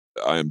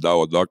I am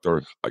Douwe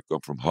Dokter. I come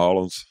from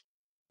Holland.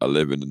 I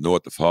live in the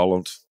north of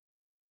Holland,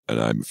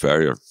 and I'm a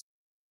farrier.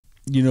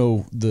 You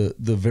know, the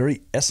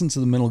very essence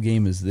of the mental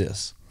game is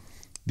this.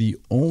 The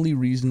only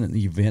reason an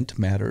event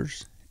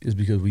matters is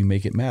because we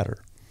make it matter.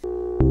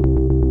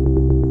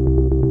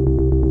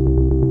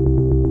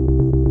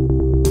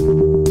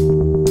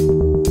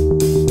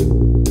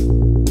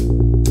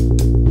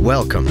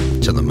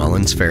 Welcome to the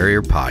Mullins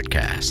Farrier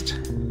Podcast.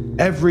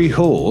 Every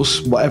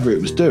horse, whatever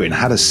it was doing,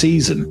 had a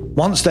season.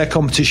 Once their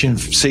competition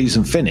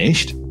season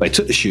finished, they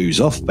took the shoes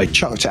off, they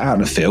chucked it out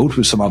in the field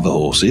with some other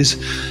horses,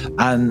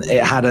 and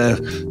it had a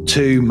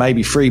 2,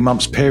 maybe 3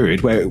 months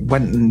period where it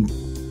went and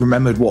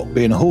remembered what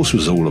being a horse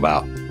was all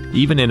about.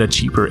 Even in a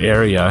cheaper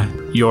area,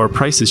 your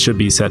prices should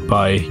be set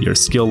by your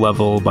skill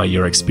level, by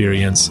your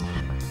experience.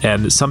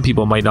 And some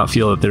people might not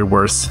feel that they're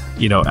worth,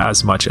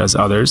 as much as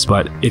others.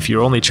 But if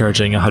you're only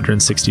charging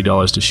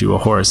 $160 to shoe a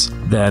horse,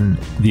 then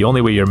the only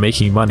way you're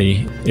making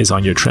money is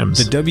on your trims.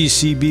 The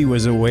WCB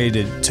was a way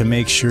to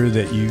make sure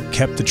that you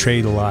kept the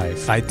trade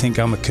alive. I think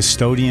I'm a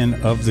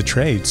custodian of the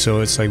trade,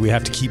 so it's like we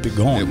have to keep it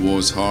going. It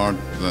was hard,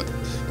 but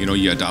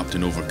you adapt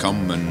and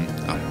overcome, and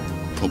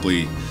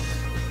probably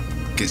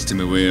gets to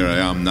me where I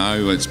am now.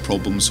 It's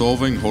problem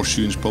solving,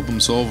 horseshoeing's problem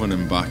solving,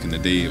 and back in the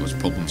day it was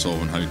problem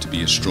solving how to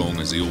be as strong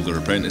as the older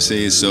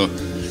apprentices. So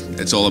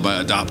it's all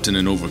about adapting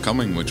and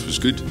overcoming, which was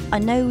good. I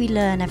know we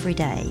learn every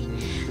day,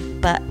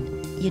 but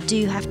you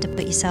do have to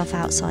put yourself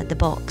outside the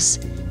box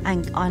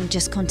and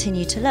just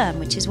continue to learn,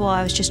 which is why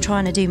I was just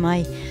trying to do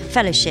my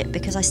fellowship,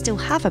 because I still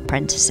have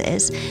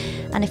apprentices,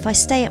 and if I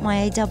stay at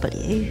my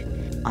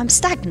AW, I'm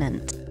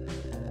stagnant.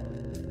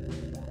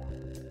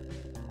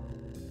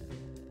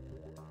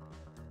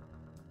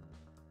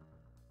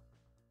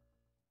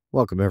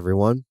 Welcome,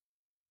 everyone.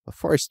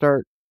 Before I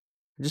start,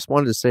 I just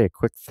wanted to say a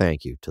quick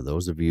thank you to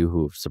those of you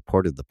who have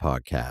supported the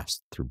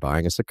podcast through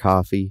buying us a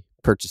coffee,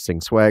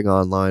 purchasing swag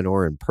online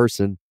or in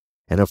person,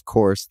 and of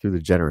course, through the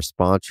generous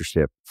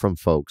sponsorship from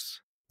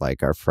folks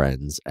like our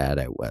friends at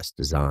Out West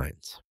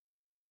Designs.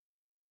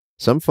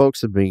 Some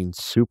folks have been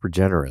super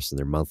generous in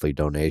their monthly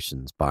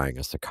donations buying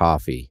us a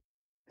coffee,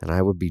 and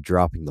I would be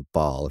dropping the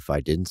ball if I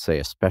didn't say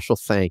a special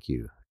thank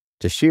you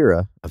to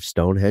Shira of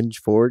Stonehenge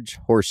Forge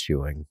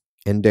Horseshoeing,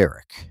 and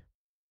Derek,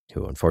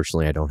 who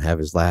unfortunately I don't have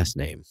his last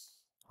name.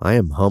 I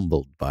am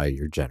humbled by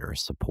your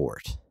generous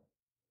support.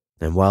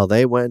 And while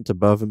they went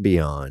above and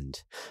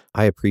beyond,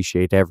 I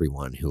appreciate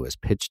everyone who has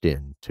pitched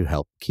in to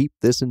help keep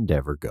this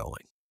endeavor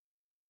going.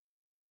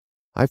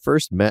 I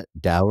first met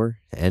Douwe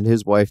and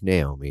his wife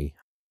Naomi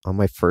on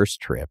my first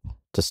trip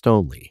to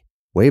Stoneleigh,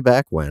 way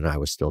back when I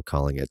was still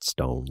calling it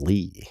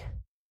Stoneleigh.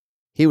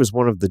 He was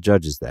one of the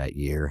judges that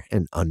year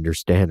and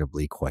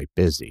understandably quite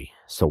busy,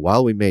 so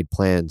while we made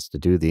plans to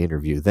do the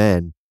interview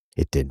then,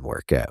 it didn't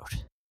work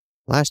out.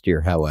 Last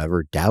year,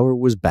 however, Douwe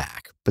was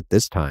back, but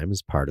this time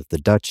as part of the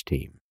Dutch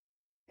team,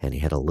 and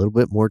he had a little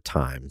bit more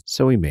time,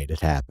 so he made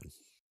it happen.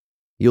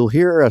 You'll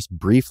hear us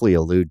briefly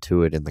allude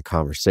to it in the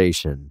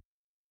conversation,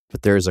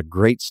 but there is a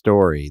great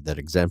story that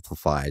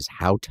exemplifies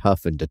how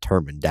tough and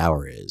determined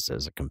Douwe is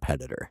as a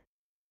competitor.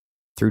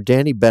 Through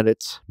Danny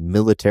Bennett's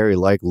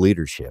military-like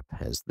leadership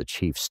as the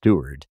chief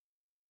steward,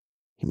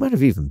 he might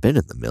have even been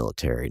in the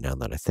military now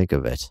that I think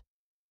of it,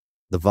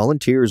 the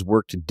volunteers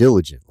worked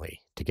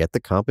diligently to get the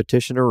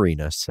competition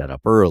arena set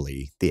up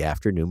early the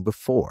afternoon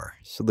before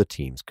so the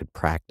teams could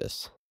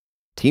practice.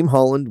 Team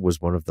Holland was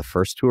one of the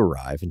first to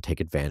arrive and take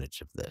advantage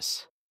of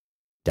this.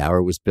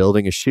 Douwe was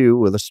building a shoe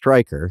with a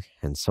striker,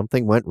 and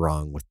something went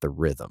wrong with the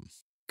rhythm,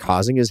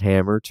 causing his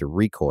hammer to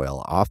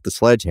recoil off the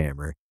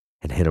sledgehammer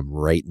and hit him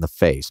right in the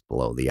face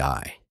below the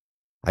eye.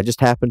 I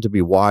just happened to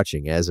be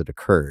watching as it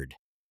occurred.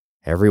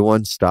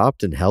 Everyone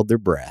stopped and held their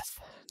breath.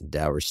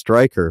 Douwe's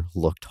striker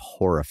looked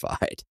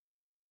horrified.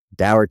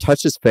 Douwe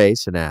touched his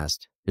face and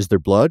asked, "Is there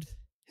blood?"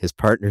 His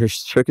partner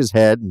shook his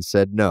head and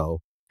said no,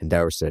 and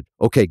Douwe said,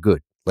 "Okay,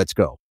 good, let's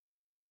go,"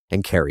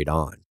 and carried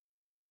on.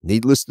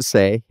 Needless to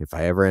say, if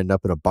I ever end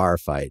up in a bar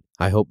fight,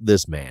 I hope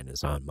this man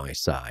is on my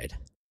side.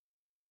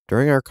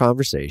 During our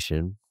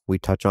conversation, we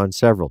touch on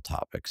several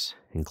topics,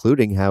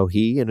 including how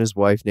he and his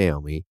wife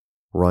Naomi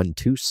run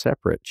 2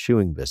 separate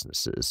shoeing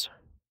businesses,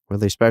 where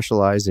they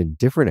specialize in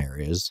different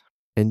areas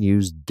and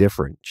use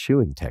different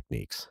shoeing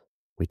techniques.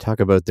 We talk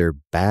about their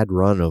bad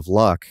run of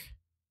luck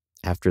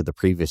after the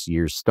previous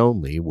year's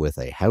Stoneleigh with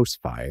a house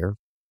fire,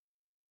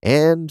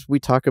 and we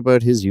talk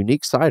about his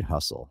unique side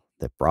hustle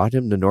that brought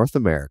him to North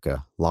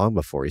America long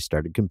before he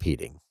started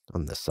competing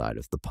on this side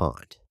of the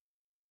pond.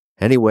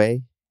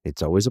 Anyway,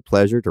 it's always a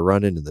pleasure to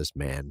run into this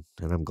man,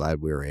 and I'm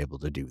glad we were able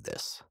to do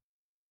this.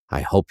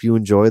 I hope you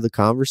enjoy the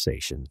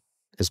conversation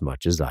as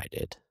much as I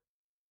did.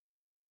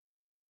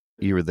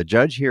 You were the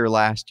judge here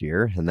last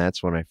year, and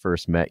that's when I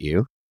first met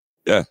you.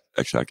 Yeah,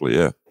 exactly,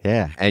 yeah.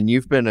 Yeah, and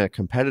you've been a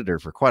competitor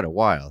for quite a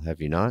while,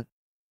 have you not?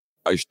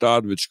 I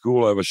started with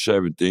school, I was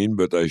 17,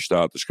 but I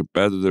started as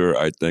competitor,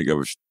 I think I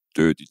was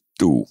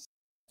 32.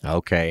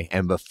 Okay,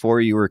 and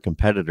before you were a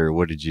competitor,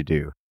 what did you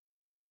do?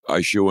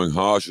 I shoeing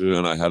horses,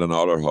 and I had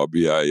another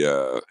hobby.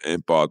 I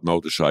import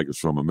motorcycles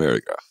from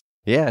America.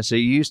 Yeah, so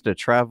you used to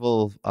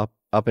travel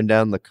up and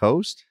down the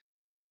coast?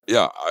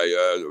 Yeah,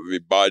 we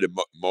buy the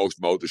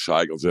most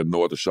motorcycles in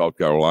North and South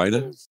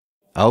Carolina.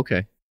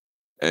 Okay.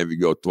 And we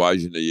go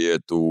twice in a year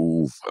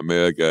to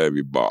America and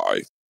we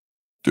buy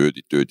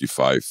 30,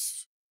 35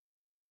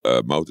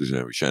 motors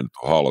and we send it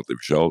to Holland and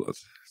we sell it.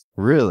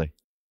 Really?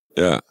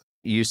 Yeah.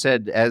 You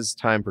said as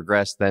time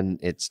progressed, then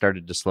it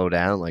started to slow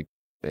down. Like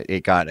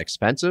it got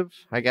expensive,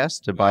 I guess,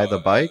 to buy the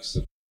bikes.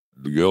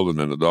 The gulden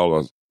and the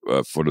dollar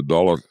for the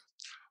dollar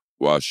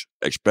was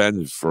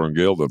expensive for a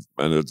gulden.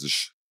 And it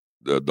is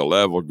the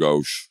level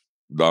goes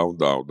down,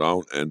 down,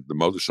 down. And the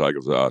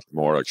motorcycles are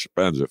more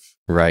expensive.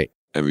 Right.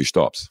 And we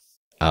stopped.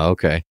 Oh,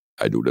 okay.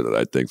 I do that,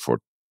 I think, for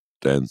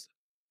 10,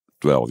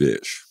 12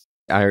 years.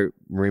 I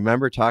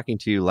remember talking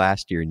to you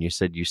last year and you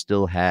said you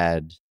still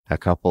had a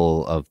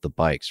couple of the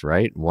bikes,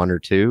 right? One or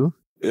two?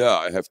 Yeah,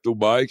 I have two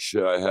bikes.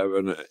 I have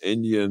an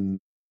Indian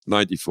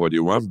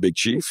 1941 Big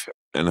Chief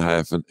and I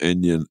have an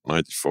Indian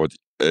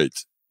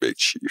 1948 Big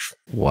Chief.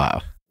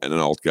 Wow. And an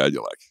old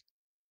Cadillac.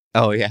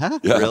 Oh, yeah?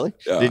 Yeah, Really?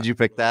 yeah. Did you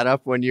pick that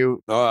up when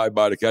you... No, I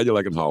bought a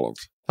Cadillac in Holland.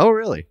 Oh,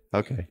 really?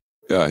 Okay.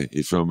 Yeah,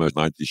 he's from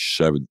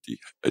 1970,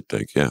 I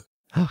think, yeah.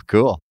 Oh,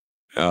 cool.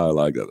 Yeah, I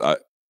like that.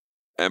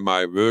 And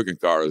my working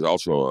car is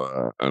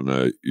also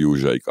an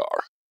USA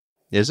car.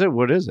 Is it?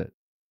 What is it?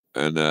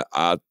 An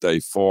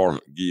AT4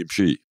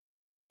 GMC.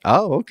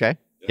 Oh, okay.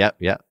 Yep.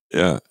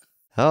 Yeah.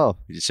 Oh,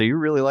 so you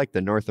really like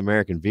the North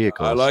American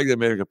vehicles. I like the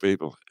American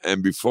people.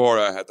 And before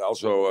I had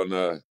also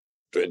an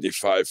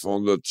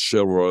 2500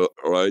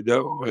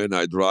 Silverado, and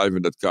I drive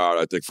in that car,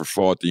 I think, for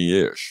 14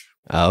 years.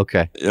 Oh,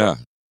 okay. Yeah.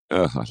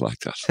 Yeah, I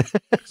like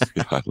that.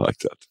 Yeah, I like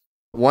that.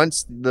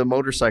 Once the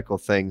motorcycle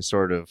thing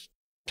sort of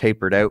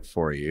tapered out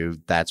for you,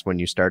 that's when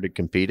you started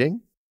competing?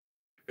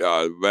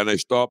 Yeah, when I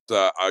stopped,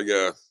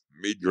 I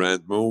meet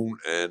Grant Moon,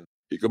 and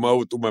he come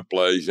over to my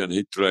place, and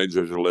he trains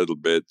us a little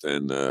bit,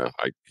 and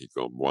he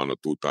come 1 or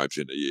 2 times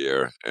in a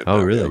year. And,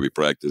 oh, really? We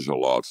practice a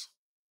lot.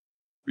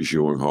 We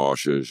showing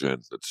horses,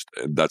 and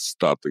that's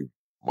starting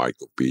my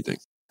competing.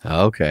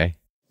 Okay.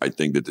 I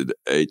think that the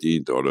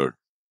 18th or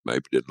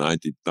maybe the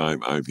 19th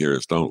time I'm here in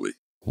Stoneleigh.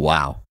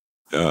 Wow.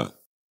 Yeah.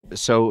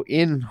 So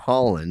in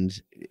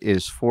Holland,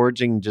 is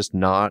forging just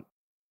not...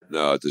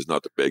 No, it is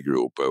not a big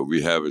group.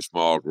 We have a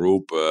small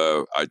group.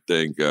 I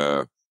think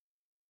 5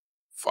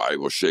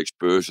 or 6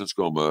 persons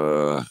come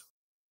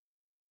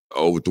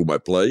over to my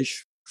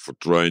place for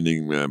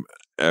training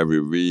every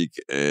week.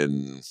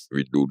 And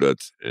we do that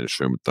in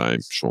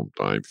sometimes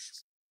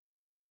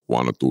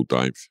 1 or 2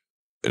 times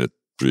in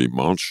 3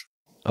 months.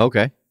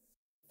 Okay.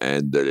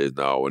 And there is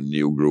now a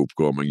new group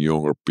coming,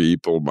 younger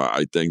people. But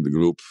I think the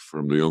group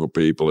from the younger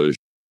people is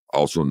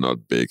also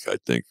not big. I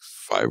think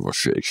 5 or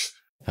 6.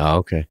 Oh,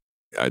 okay.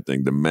 I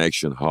think the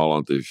max in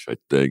Holland is, I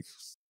think,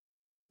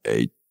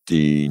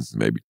 18,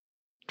 maybe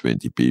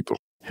 20 people.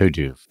 Who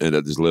do? And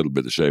that is a little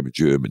bit the same in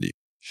Germany.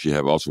 She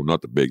have also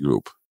not a big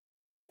group.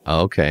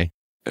 Oh, okay.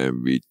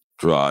 And we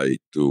try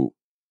to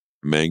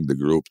make the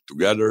group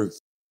together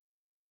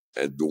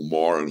and do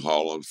more in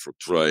Holland for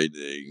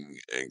training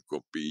and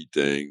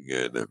competing.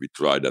 And we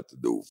try that to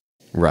do.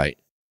 Right.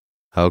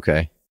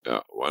 Okay.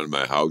 When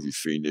my house is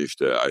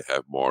finished, I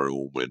have more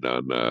room, and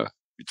then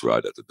we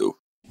try that to do.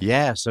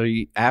 Yeah, so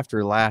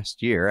after I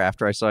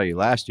saw you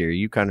last year,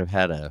 you kind of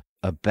had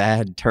a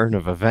bad turn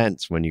of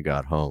events when you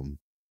got home.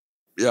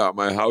 Yeah,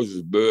 my house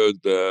is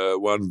burned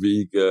 1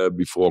 week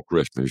before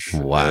Christmas.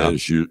 Wow. And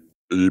she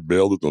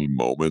built it on the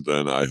moment,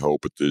 and I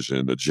hope it is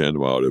in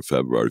January or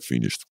February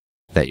finished.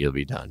 That you'll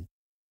be done.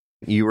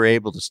 You were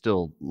able to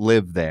still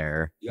live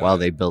there while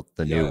they built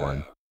the new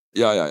one.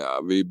 Yeah.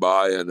 We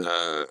buy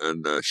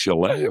a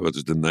chalet. What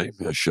is the name?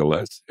 A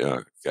chalet. Yeah,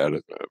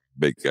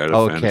 big caravan.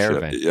 Oh,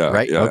 caravan. Yeah,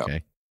 right. Yeah.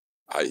 Okay.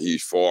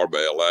 He's 4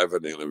 by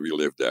 11, and we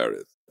live there.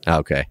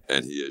 Okay.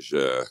 And he is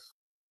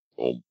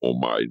on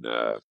mine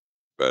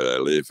where I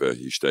live.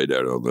 He stayed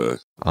there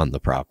on the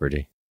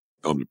property.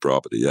 On the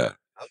property. Yeah.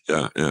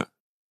 Yeah.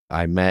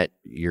 I met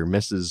your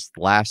missus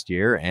last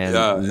year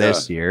and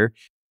this year,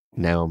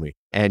 Naomi,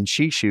 and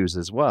she shoes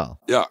as well.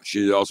 Yeah,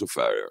 she's also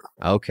farrier.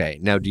 Okay.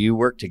 Now, do you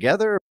work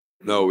together?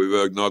 No, we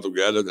work not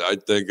together. I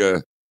think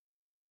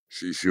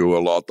she shoe a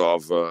lot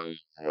of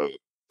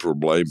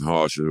problem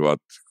horses what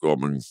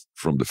coming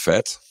from the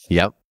vet.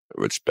 Yep.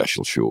 With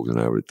special shoes and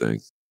everything.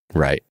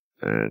 Right.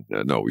 And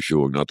no, we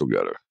shoeing not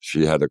together.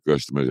 She had her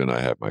customers and I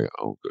have my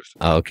own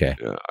customers. Oh, okay.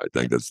 Yeah, I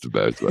think that's the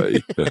best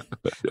way.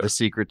 The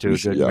secret to a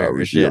good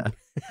marriage. Yeah.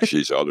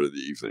 She's out in the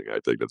evening. I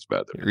think that's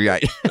better.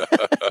 Right.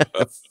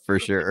 For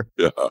sure.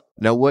 Yeah.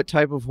 Now, what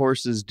type of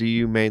horses do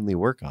you mainly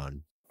work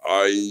on?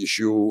 I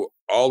shoe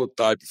all the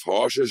type of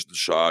horses, the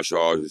size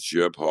horses,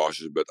 jump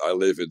horses, but I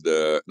live in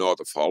the north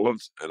of Holland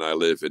and I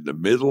live in the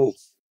middle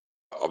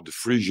of the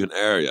Frisian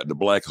area, the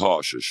black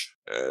horses.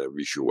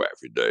 We shoe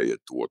every day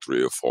 2 or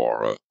 3 or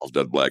 4 of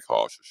that black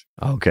horses.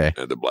 Okay.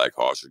 And the black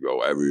horses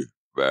go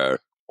everywhere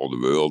on the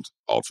world,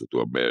 also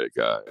to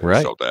America, and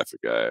right. South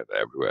Africa, and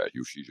everywhere.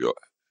 You see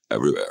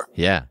everywhere.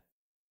 Yeah.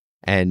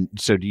 And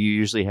so do you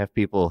usually have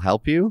people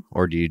help you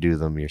or do you do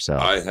them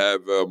yourself? I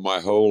have my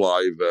whole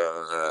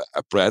life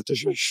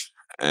apprentices.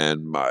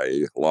 And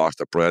my last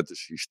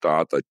apprentice, he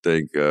started, I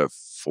think,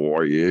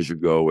 4 years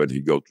ago, and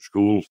he go to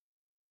school.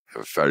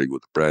 A very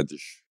good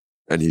apprentice.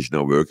 And he's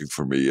now working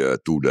for me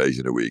 2 days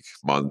in a week,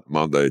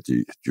 Monday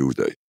to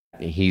Tuesday.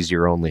 He's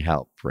your only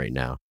help right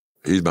now.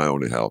 He's my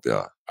only help,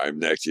 yeah. I'm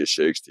next year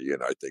 60,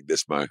 and I think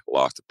this is my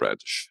last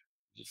apprentice.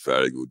 He's a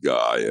very good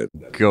guy.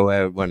 And go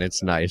out when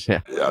it's nice.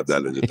 Yeah,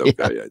 then is it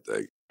okay, yeah. I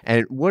think.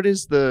 And what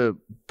is the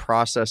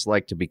process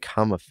like to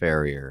become a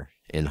farrier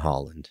in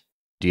Holland?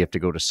 Do you have to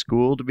go to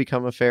school to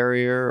become a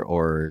farrier,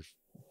 or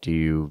do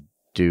you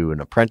do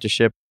an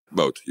apprenticeship?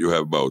 Both. You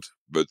have both.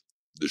 But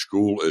the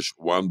school is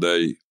 1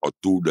 day or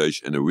 2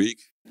 days in a week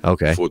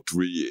for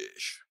 3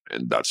 years.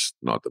 And that's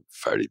not a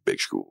very big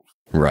school.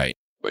 Right.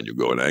 When you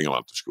go in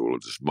England to school,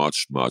 it is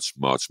much, much,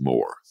 much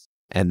more.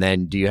 And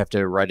then do you have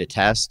to write a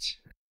test?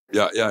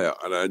 Yeah.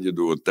 And then you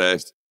do a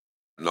test.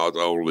 Not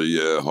only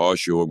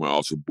horseshoeing, but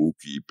also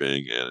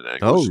bookkeeping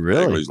and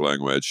English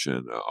language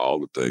and all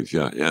the things.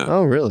 Yeah.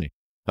 Oh, really?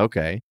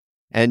 Okay.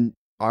 And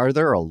are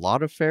there a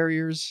lot of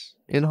farriers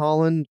in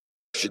Holland?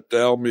 She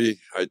tell me,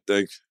 I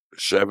think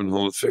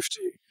 750.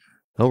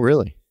 Oh,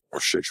 really? Or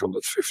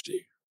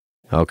 650.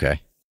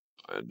 Okay.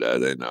 And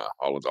then in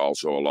Holland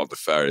also a lot of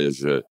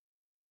farriers,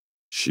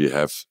 she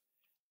have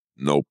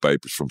no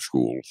papers from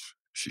school.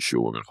 She's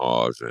showing it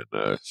hard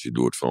and she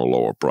do it for a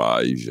lower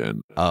price.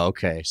 And oh,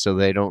 okay. So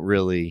they don't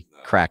really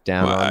crack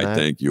down on that? I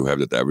think you have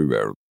that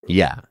everywhere.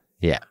 Yeah.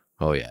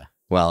 Oh, yeah.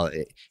 Well,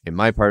 in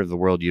my part of the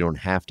world, you don't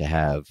have to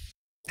have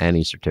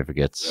any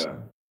certificates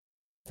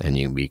and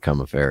you can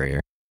become a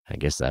farrier. I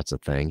guess that's a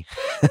thing.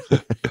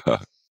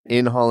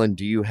 In Holland,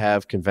 do you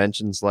have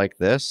conventions like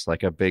this,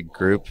 like a big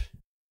group?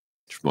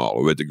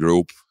 Smaller with the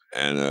group.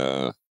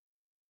 And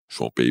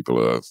some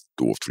people,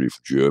 2 or 3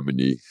 from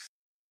Germany,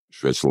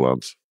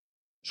 Switzerland,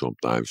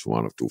 sometimes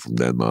 1 or 2 from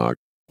Denmark.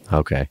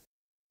 Okay.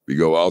 We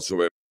go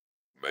also,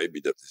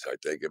 maybe that is, I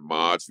think in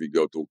March, we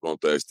go to a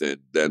contest in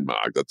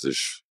Denmark. That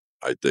is,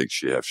 I think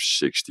she has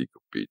 60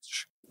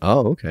 competes.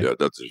 Oh, okay. Yeah,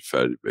 that is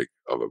very big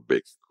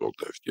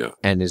contest, yeah.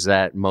 And is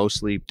that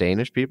mostly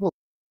Danish people?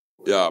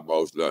 Yeah,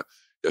 mostly.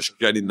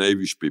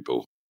 Scandinavian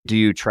people. Do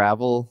you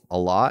travel a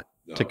lot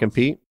to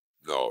compete?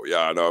 No,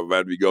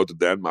 when we go to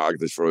Denmark,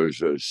 it's for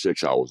us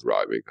 6 hours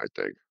driving, I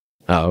think.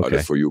 Oh,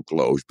 okay. For you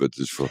close, but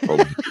it's for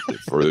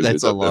us.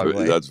 That's a long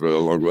way. That's a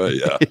long way,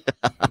 yeah.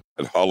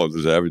 And Holland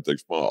is everything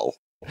small.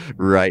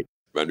 Right.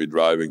 When we're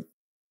driving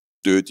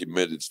 30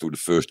 minutes to the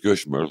first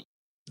customer,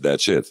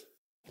 that's it.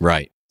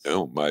 Right.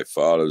 My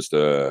father's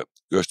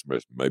customer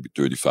is maybe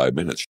 35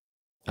 minutes.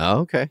 Oh,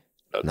 okay.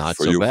 Not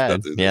so you,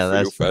 bad.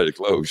 That's very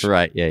close.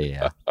 Right.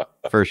 Yeah.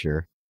 For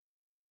sure.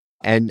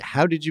 And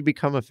how did you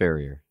become a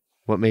farrier?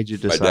 What made you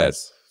decide? My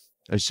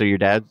dad. So your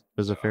dad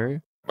was a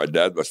farrier? My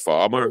dad was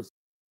farmer,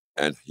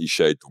 and he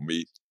said to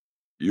me,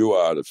 "You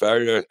are the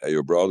farrier, and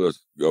your brother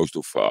goes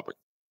to farming."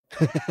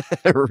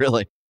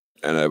 Really?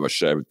 And I was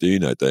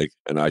 17, I think,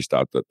 and I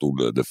started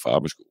to the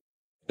farmer school.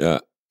 Yeah.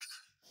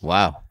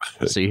 Wow.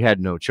 So you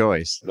had no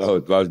choice. No,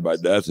 it was my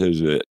dad's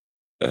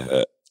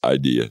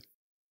idea.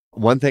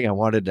 One thing I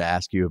wanted to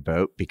ask you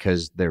about,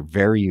 because they're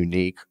very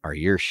unique, are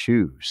your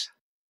shoes.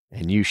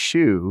 And you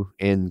shoe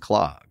in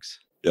clogs.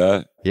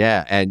 Yeah.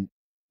 Yeah. And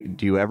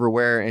do you ever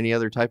wear any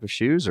other type of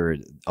shoes or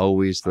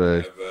always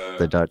the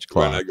Dutch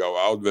clog? When I go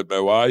out with my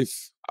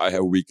wife, I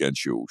have weekend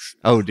shoes.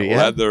 Oh, do you?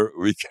 Leather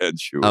weekend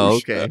shoes. Oh,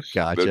 okay.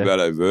 Gotcha. But when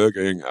I'm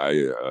working,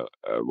 I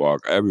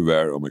walk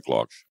everywhere on my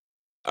clogs.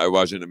 I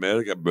was in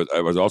America, but I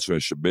was also in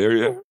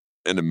Siberia,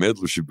 in the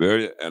middle of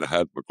Siberia, and I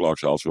had my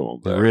clogs also on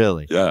there.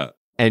 Really? Yeah.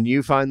 And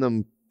you find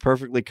them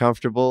perfectly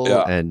comfortable?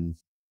 Yeah. And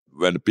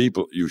when the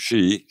people you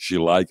see, she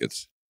like it.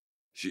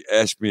 She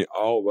asks me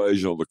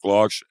always on the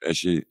clogs, and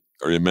she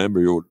remember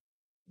you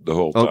the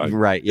whole time. Oh,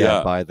 right.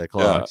 Yeah, by the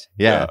clogs.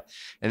 Yeah.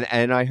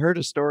 And I heard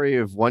a story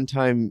of one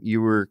time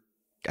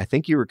I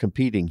think you were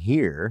competing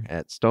here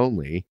at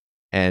Stoneleigh,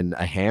 and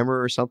a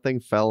hammer or something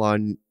fell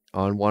on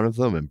one of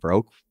them and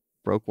broke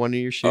one of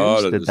your shoes.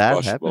 Oh, Did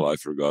that happen? Possible. I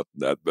forgot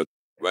that. But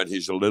when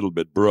he's a little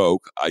bit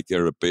broke, I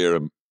can repair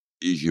him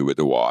easy with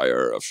a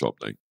wire or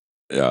something.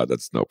 Yeah,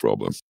 that's no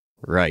problem.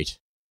 Right.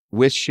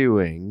 With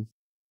shoeing,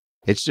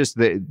 it's just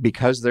that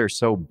because they're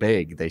so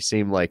big, they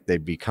seem like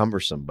they'd be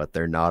cumbersome, but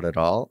they're not at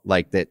all.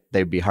 Like that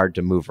they'd be hard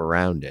to move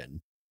around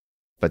in.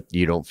 But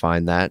you don't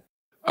find that?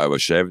 I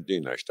was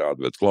 17. I started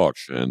with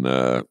clogs, and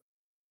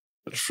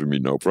that's for me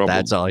no problem.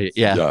 That's all.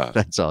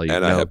 That's all you.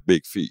 And know. I have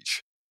big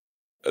feet.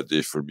 It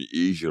is for me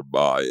easier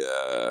buy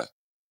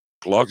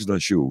clogs than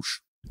shoes.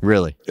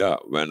 Really? Yeah.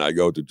 When I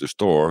go to the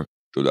store,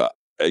 to the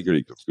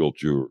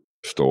agriculture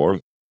store,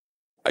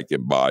 I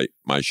can buy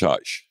my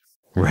size.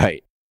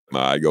 Right.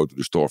 When I go to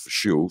the store for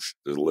shoes,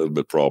 there's a little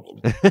bit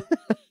problem.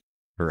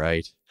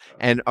 Right.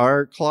 And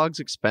are clogs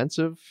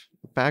expensive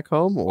back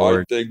home?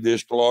 Or I think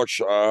these clogs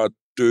are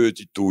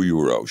 32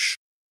 euros.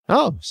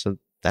 Oh, so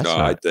that's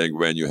not... I think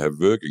when you have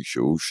working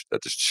shoes,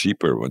 that is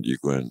cheaper when you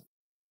can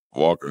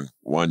walk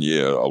 1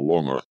 year or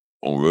longer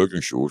on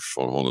working shoes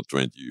for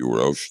 120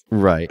 euros.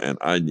 Right. And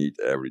I need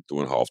every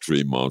 2.5,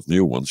 3 months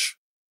new ones.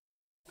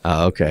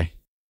 Oh, okay.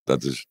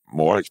 That is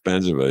more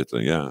expensive, I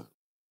think, yeah.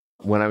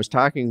 When I was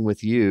talking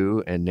with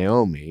you and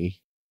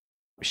Naomi,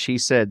 she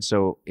said,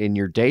 so in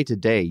your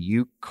day-to-day,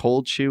 you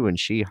cold shoe and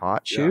she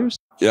hot shoes?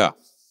 Yeah.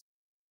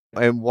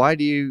 And why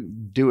do you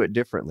do it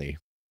differently?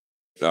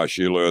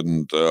 She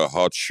learned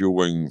hot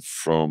shoeing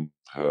from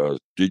her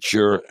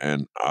teacher,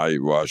 and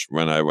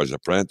when I was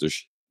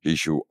apprentice, he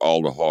shoe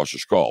all the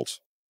horses called.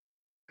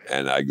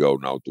 And I go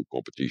now to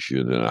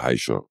competition, and I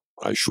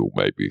shoe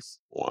maybe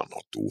 1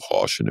 or 2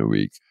 horses in a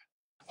week.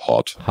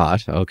 Hot.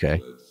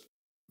 Okay.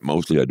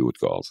 Mostly I do it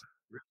cold.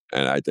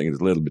 And I think it's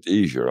a little bit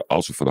easier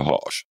also for the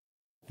horse.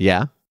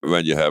 Yeah.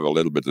 When you have a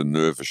little bit of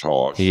nervous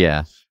horse,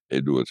 Yeah.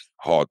 you do it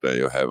hot, then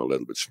you have a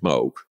little bit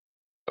smoke.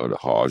 Or the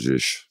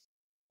horses.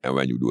 And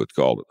when you do it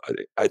cold,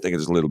 I think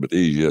it's a little bit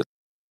easier.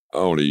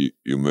 Only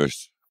you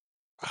must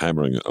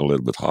hammering a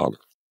little bit harder.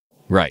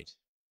 Right.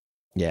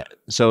 Yeah.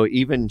 So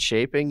even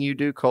shaping you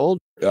do cold?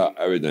 Yeah,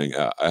 everything.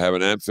 I have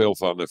an anvil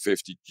from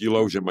 50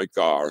 kilos in my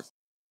car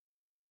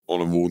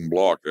on a wooden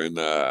block, and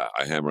I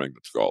hammering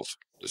it cold.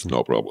 It's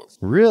no problem.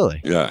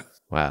 Really? Yeah.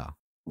 Wow.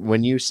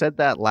 When you said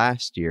that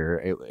last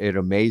year, it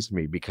amazed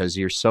me because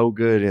you're so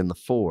good in the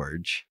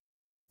forge,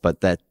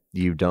 but that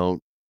you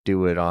don't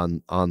do it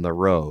on the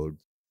road.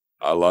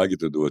 I like it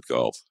to do it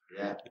cold.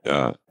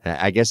 Yeah.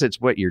 I guess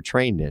it's what you're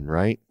trained in,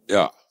 right?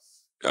 Yeah.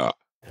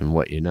 And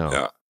what you know.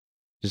 Yeah.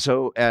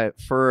 So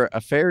for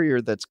a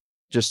farrier that's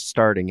just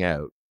starting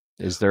out,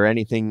 is there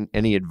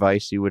any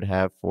advice you would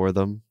have for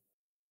them?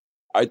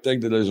 I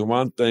think that there's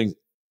one thing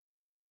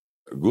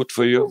good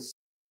for you.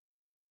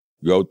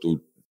 Go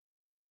to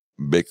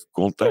big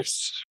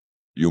contests.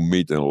 You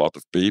meet a lot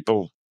of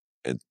people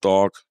and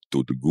talk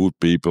to the good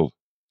people.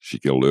 She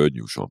can learn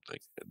you something.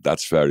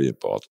 That's very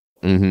important.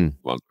 Mm-hmm.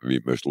 Want we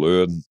must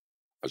learn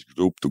as a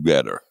group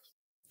together.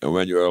 And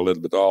when you're a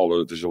little bit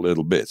older, it is a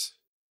little bit.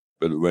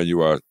 But when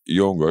you are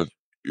younger,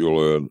 you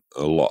learn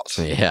a lot.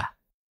 Yeah.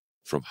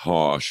 From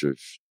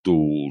horses,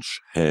 tools,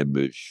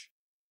 hammers,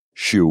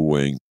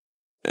 shoeing,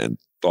 and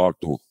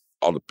talk to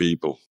other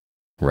people.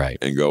 Right.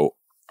 And go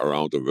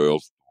around the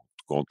world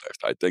to contest.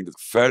 I think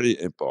it's very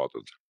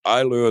important.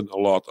 I learned a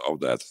lot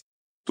of that,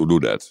 to do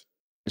that.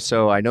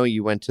 So I know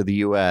you went to the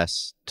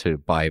U.S. to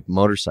buy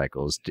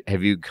motorcycles.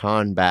 Have you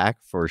gone back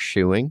for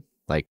shoeing,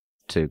 like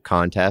to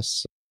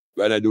contests?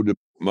 When I do the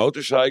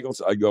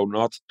motorcycles, I go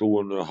not to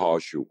a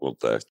horseshoe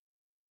contest.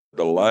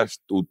 The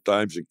last 2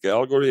 times in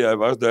Calgary I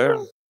was there,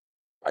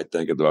 I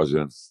think it was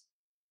in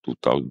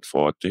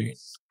 2014,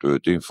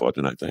 13,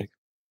 14, I think.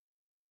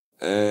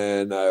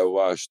 And I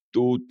was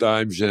 2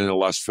 times in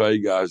Las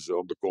Vegas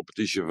on the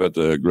competition with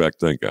Greg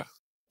Tinker.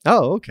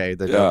 Oh, okay.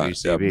 The Yeah,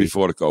 WCB.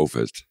 before the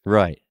COVID.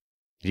 Right.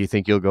 Do you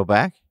think you'll go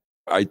back?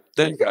 I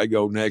think I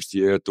go next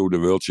year to the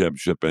World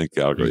Championship in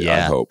Calgary.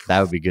 I hope. That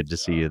would be good to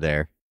see you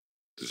there.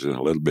 It's a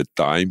little bit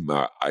time,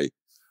 but I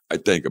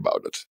think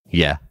about it.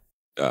 Yeah.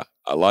 Yeah,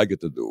 I like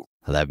it to do.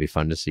 Well, that'd be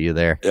fun to see you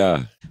there.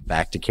 Yeah.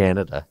 Back to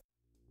Canada.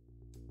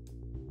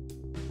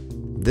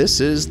 This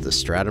is the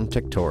Stratum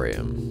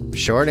Tectorium.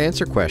 Short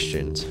answer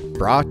questions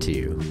brought to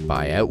you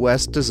by Out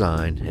West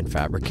Design and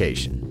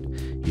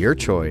Fabrication. Your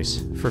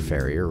choice for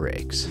farrier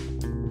rigs.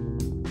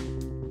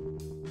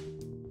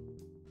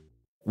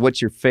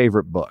 What's your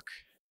favorite book?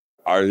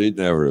 I read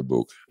never a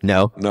book.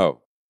 No?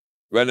 No.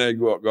 When I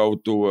go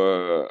to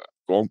a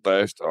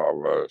contest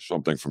or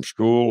something from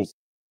school,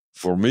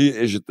 for me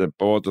is it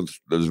important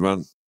that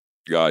when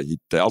guy he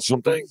tells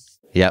something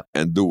Yep.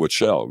 and do it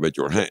self with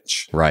your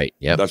hands. Right.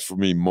 Yep. That's for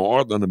me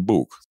more than a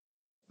book.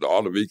 The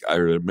other week I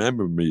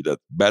remember me that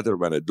better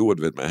when I do it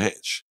with my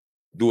hands.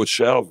 Do it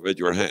self with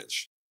your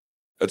hands.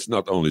 It's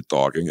not only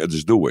talking, it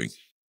is doing.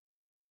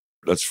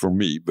 That's for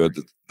me, but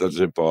that's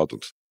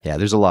important. Yeah,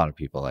 there's a lot of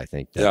people, I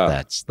think,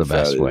 that's the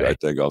best way. I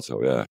think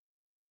also, yeah.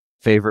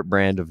 Favorite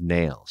brand of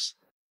nails?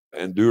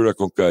 Endura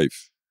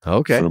Concave.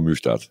 Okay. From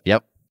Mustad.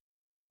 Yep.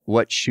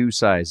 What shoe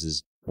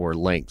sizes or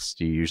lengths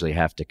do you usually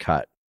have to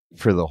cut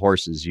for the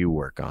horses you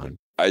work on?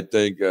 I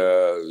think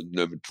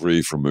number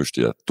 3 from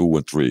Mustad, 2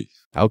 and 3.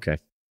 Okay.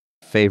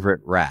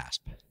 Favorite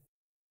rasp?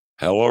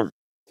 Heller.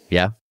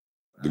 Yeah.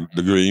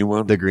 The green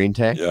one. The green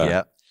tech? Yeah.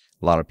 Yep.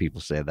 A lot of people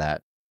say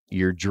that.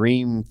 Your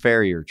dream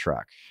farrier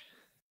truck?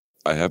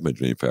 I have my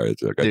dream farrier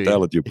truck. Do I you?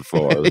 tell it you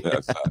before.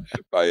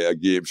 By a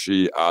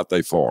GMC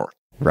AT4.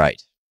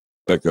 Right.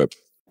 Pickup.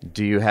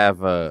 Do you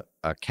have a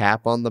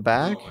cap on the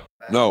back?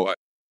 No,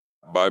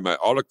 by my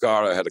other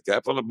car I had a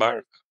cap on the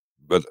back,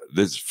 but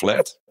this is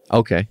flat.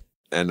 Okay.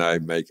 And I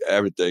make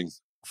everything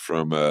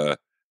from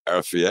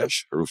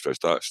RVS, roof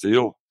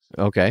steel.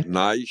 Okay.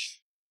 Nice.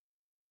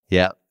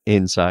 Yeah.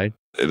 Inside?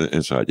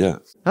 Inside, yeah.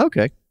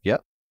 Okay.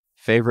 Yep.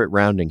 Favorite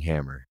rounding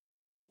hammer?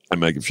 I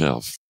make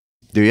himself.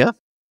 Do you?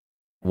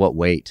 What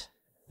weight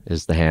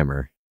is the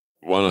hammer?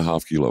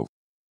 1.5 kilo.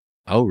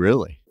 Oh,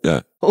 really?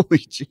 Yeah. Holy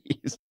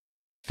jeez.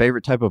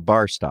 Favorite type of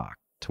bar stock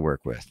to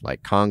work with?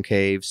 Like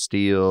concave,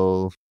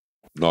 steel?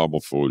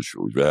 normal full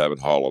shoes. We have in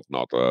Holland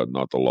not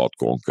a lot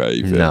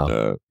concave. No.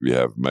 And, we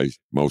have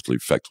mostly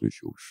factory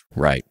shoes.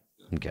 Right.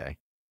 Okay.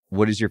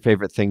 What is your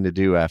favorite thing to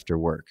do after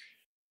work?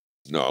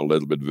 A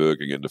little bit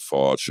working in the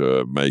forge,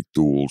 make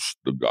tools,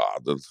 the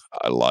garden.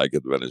 I like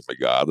it when it's my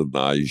garden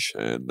nice.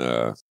 And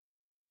on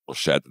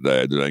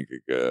Saturday I drink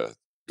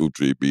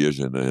 2-3 beers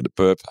in the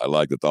pub. I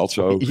like it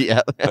also.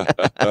 Yeah.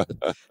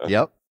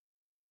 Yep.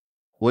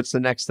 What's the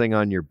next thing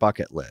on your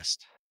bucket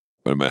list?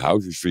 When my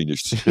house is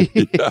finished.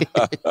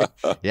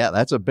 Yeah,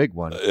 that's a big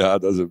one. Yeah,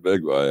 that's a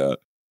big one, yeah.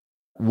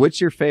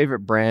 What's your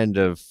favorite brand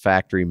of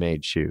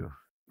factory-made shoe?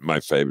 My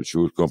favorite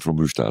shoes come from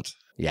Mustad.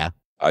 Yeah.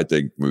 I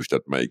think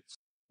Mustad makes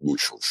good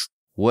shoes.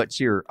 What's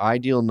your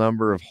ideal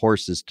number of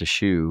horses to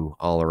shoe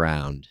all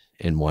around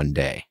in one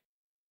day?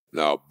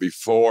 Now,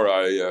 before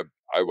I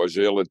was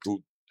ill in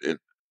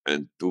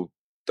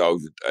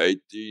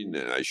 2018,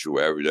 and I shoe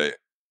every day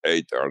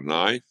 8 or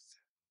 9.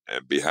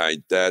 And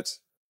behind that,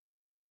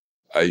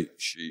 I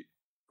see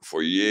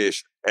for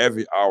years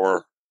every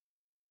hour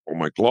on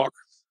my clock,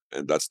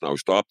 and that's now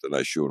stopped. And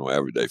I shoe now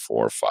every day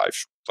 4 or 5,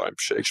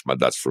 sometimes 6, but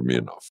that's for me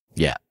enough.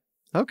 Yeah.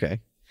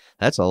 Okay.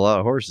 That's a lot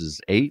of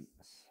horses. 8?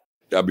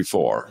 Yeah,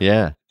 before.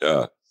 Yeah.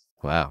 Yeah.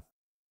 Wow.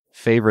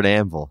 Favorite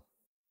anvil?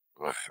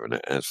 I have an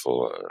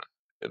anvil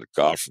in a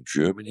car from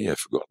Germany. I've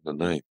forgotten the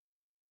name.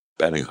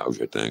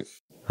 Benninghouse, I think.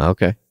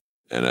 Okay.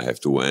 And I have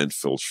 2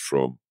 anvils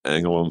from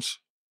England.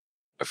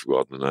 I've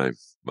forgotten the name.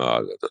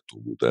 But they're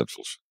 2 good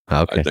anvils.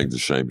 Okay. I think the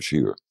same as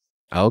here.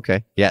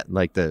 Okay. Yeah,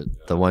 like the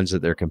ones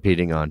that they're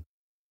competing on.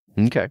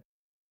 Okay.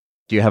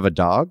 Do you have a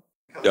dog?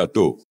 Yeah,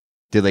 2.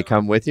 Do they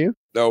come with you?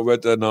 No,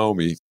 with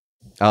Naomi.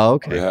 Oh, We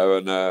okay. have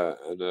a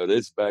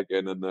Ridgeback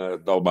and a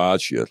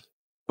Dalmatian.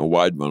 A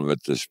white one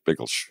with the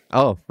spickles.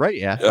 Oh, right.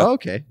 Yeah. Yeah. Oh,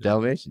 okay.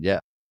 Dalmatian. Yeah.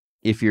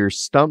 If you're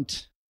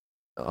stumped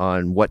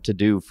on what to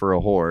do for a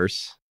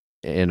horse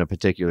in a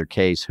particular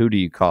case, who do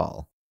you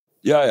call?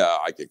 Yeah,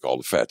 I can call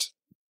the vet.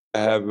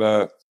 I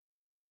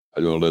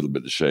do a little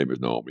bit the same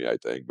as Naomi, I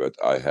think, but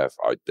I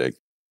think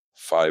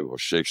 5 or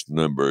 6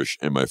 numbers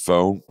in my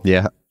phone.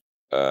 Yeah.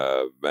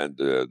 When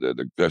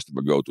the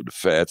customer go to the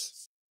vet,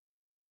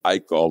 I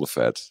call the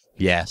vet.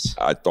 Yes.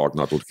 I talk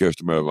not to the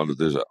customer, but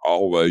it is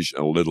always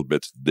a little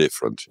bit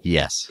different.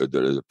 Yes. If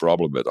there is a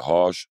problem with the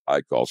horse, I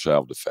call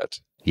self the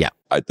vet. Yeah.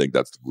 I think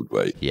that's the good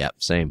way. Yep.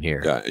 Same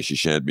here. Yeah, and she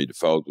sent me the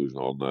photos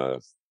on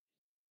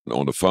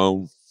the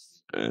phone,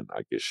 and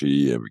I can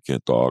see and we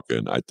can talk,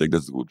 and I think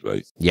that's a good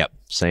way. Yep.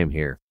 Same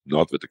here.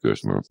 Not with the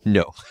customer.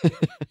 No.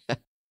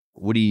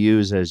 What do you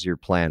use as your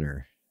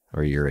planner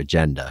or your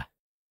agenda?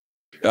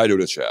 I do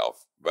that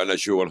self. When I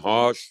show a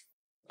horse,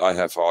 I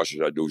have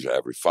horses I do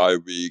every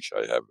 5 weeks.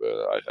 I have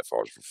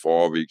horses for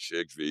 4 weeks,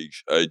 6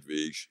 weeks, 8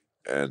 weeks,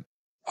 and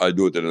I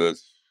do it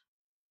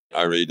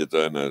I read it,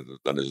 and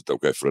then is it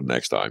okay for the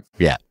next time.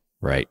 Yeah.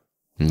 Right.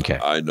 Okay.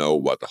 I know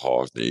what the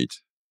horse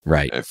needs,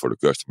 Right. and for the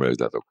customer, is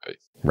that okay?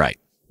 Right.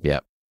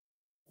 Yep.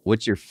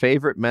 What's your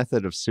favorite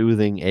method of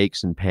soothing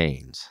aches and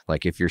pains?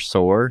 Like if you're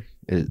sore,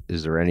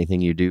 is there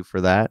anything you do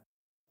for that?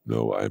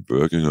 No, I'm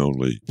working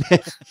only.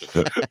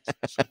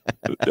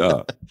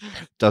 Yeah.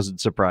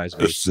 Doesn't surprise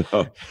me.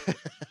 So,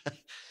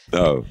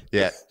 no.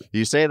 Yeah.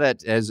 You say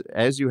that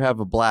as you have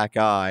a black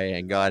eye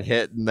and got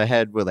hit in the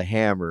head with a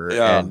hammer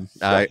Yeah. and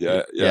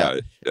Yeah.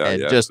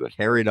 just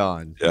carried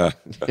on. Yeah.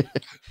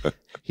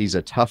 He's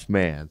a tough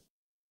man.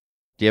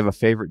 Do you have a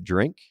favorite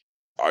drink?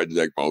 I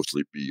drink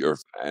mostly beer,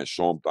 and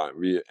sometimes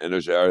we in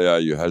this area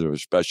you have a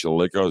special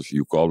liquor.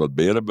 You call it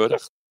berenburg.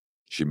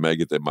 She make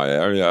it in my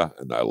area,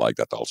 and I like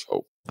that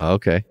also.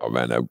 Okay.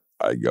 When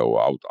I go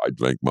out, I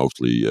drink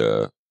mostly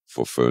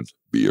for fun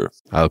beer.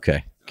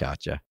 Okay.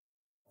 Gotcha.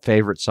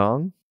 Favorite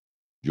song?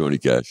 Johnny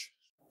Cash.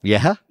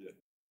 Yeah.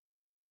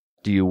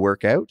 Do you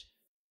work out?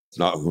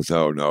 No.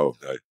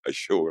 I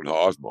show an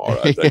horse more.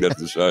 I think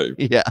that's the same.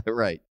 Yeah,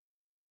 right.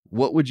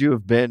 What would you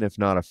have been if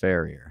not a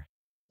farrier?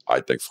 I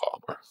think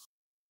farmer.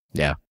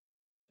 Yeah.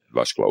 It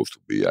was close to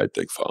be. I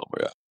think farmer.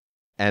 Yeah.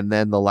 And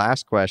then the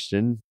last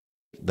question,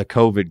 the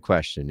COVID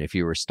question. If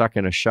you were stuck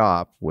in a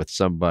shop with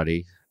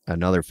somebody,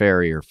 another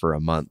farrier for a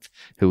month,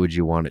 who would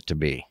you want it to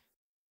be?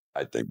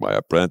 I think my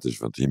apprentice,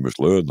 but he must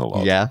learn a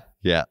lot. Yeah.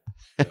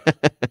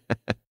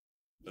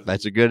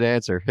 That's a good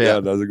answer. Yeah,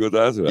 that's a good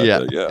answer. I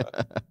think, yeah.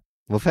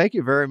 Well, thank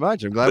you very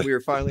much. I'm glad we were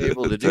finally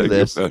able to do Thank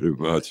this. you very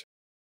much.